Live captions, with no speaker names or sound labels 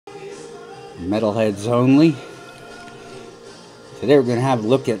Metalheads only. Today we're going to have a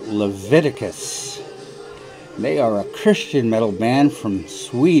look at Leviticus. They are a Christian metal band from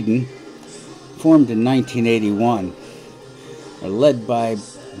Sweden, formed in 1981. They're led by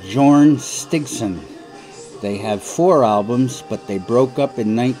Bjorn Stigson. They have 4 albums, but they broke up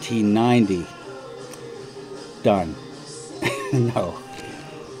in 1990. Done. No.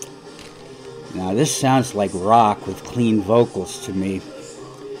 Now this sounds like rock with clean vocals to me.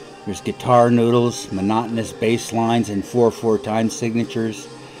 There's guitar noodles, monotonous bass lines, and 4/4 time signatures.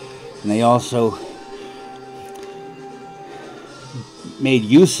 And they also made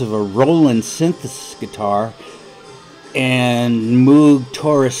use of a Roland synthesis guitar and Moog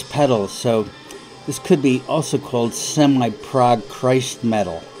Taurus pedals. So this could be also called semi-prog Christ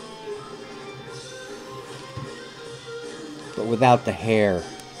metal, but without the hair.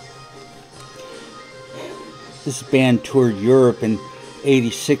 This band toured Europe in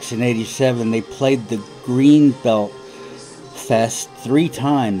 '86 and '87. They played the Greenbelt Fest 3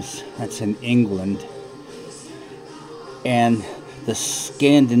 times. That's in England. And the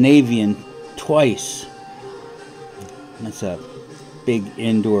Scandinavian twice. That's a big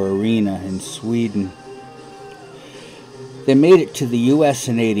indoor arena in Sweden. They made it to the US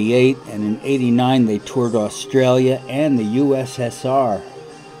in '88, and in '89 they toured Australia and the USSR.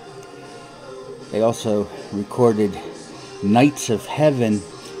 They also recorded Nights of Heaven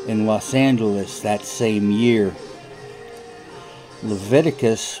in Los Angeles that same year.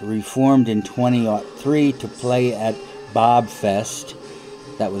 Leviticus reformed in 2003 to play at Bob Fest.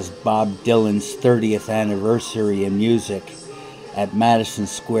 That was Bob Dylan's 30th anniversary in music at Madison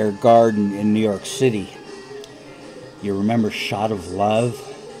Square Garden in New York City. You remember Shot of Love?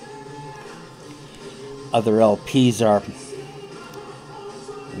 Other LPs are,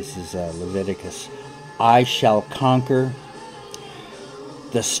 this is Leviticus, I Shall Conquer,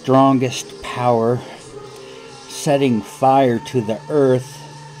 The Strongest Power, Setting Fire to the Earth,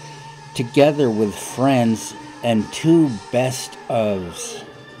 Together with Friends, and 2 best ofs.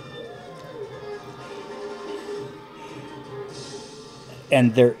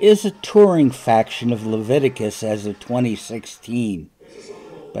 And there is a touring faction of Leviticus as of 2016,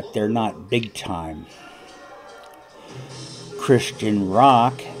 but they're not big time. Christian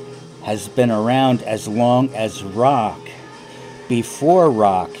rock has been around as long as rock, before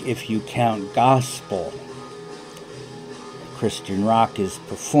rock if you count gospel. Christian rock is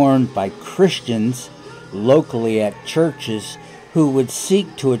performed by Christians locally at churches who would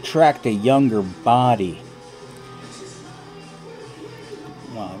seek to attract a younger body.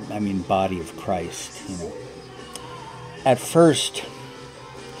 Well, I mean body of Christ, you know. At first,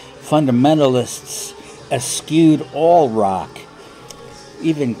 fundamentalists eschewed all rock,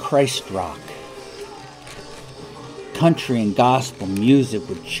 even Christ rock. Country and gospel music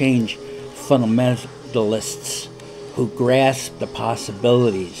would change fundamentalists who grasped the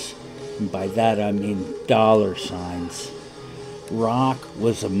possibilities. And by that I mean $signs. Rock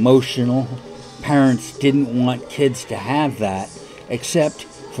was emotional. Parents didn't want kids to have that, except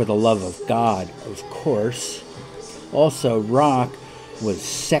for the love of God, of course. Also, rock was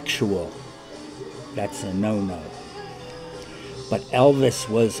sexual. That's a no-no. But Elvis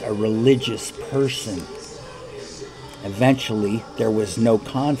was a religious person. Eventually, there was no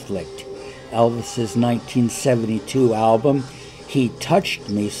conflict. Elvis's 1972 album, He Touched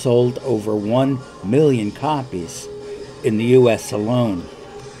Me, sold over 1 million copies in the US alone.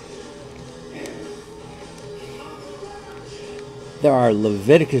 There are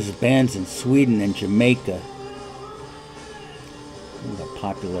Leviticus bands in Sweden and Jamaica. That's a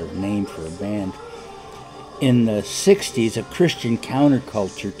popular name for a band. In the 60s, a Christian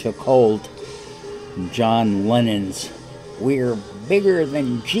counterculture took hold. John Lennon's "We're bigger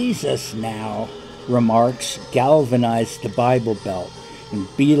than Jesus now" remarks galvanized the Bible Belt, and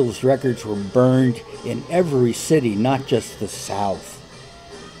Beatles records were burned in every city, not just the South.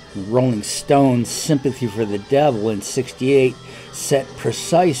 Rolling Stones' "Sympathy for the Devil" in '68 set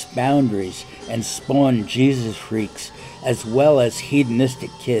precise boundaries and spawned Jesus freaks as well as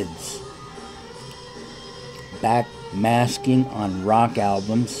hedonistic kids. Backmasking on rock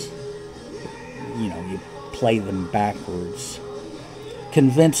albums, you know, you play them backwards,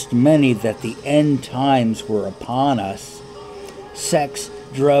 convinced many that the end times were upon us. Sex,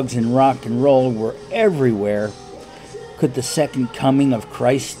 drugs, and rock and roll were everywhere. Could the second coming of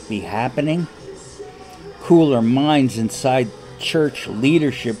Christ be happening? Cooler minds inside church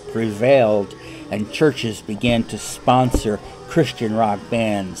leadership prevailed, and churches began to sponsor Christian rock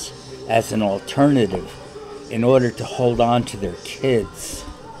bands as an alternative in order to hold on to their kids.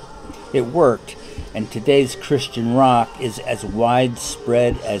 It worked, and today's Christian rock is as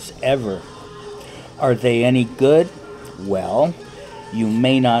widespread as ever. Are they any good? Well, you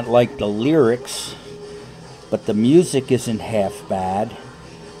may not like the lyrics, but the music isn't half bad,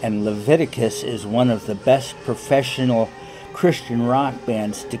 and Leviticus is one of the best professional Christian rock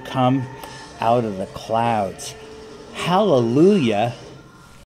bands to come out of the clouds. Hallelujah!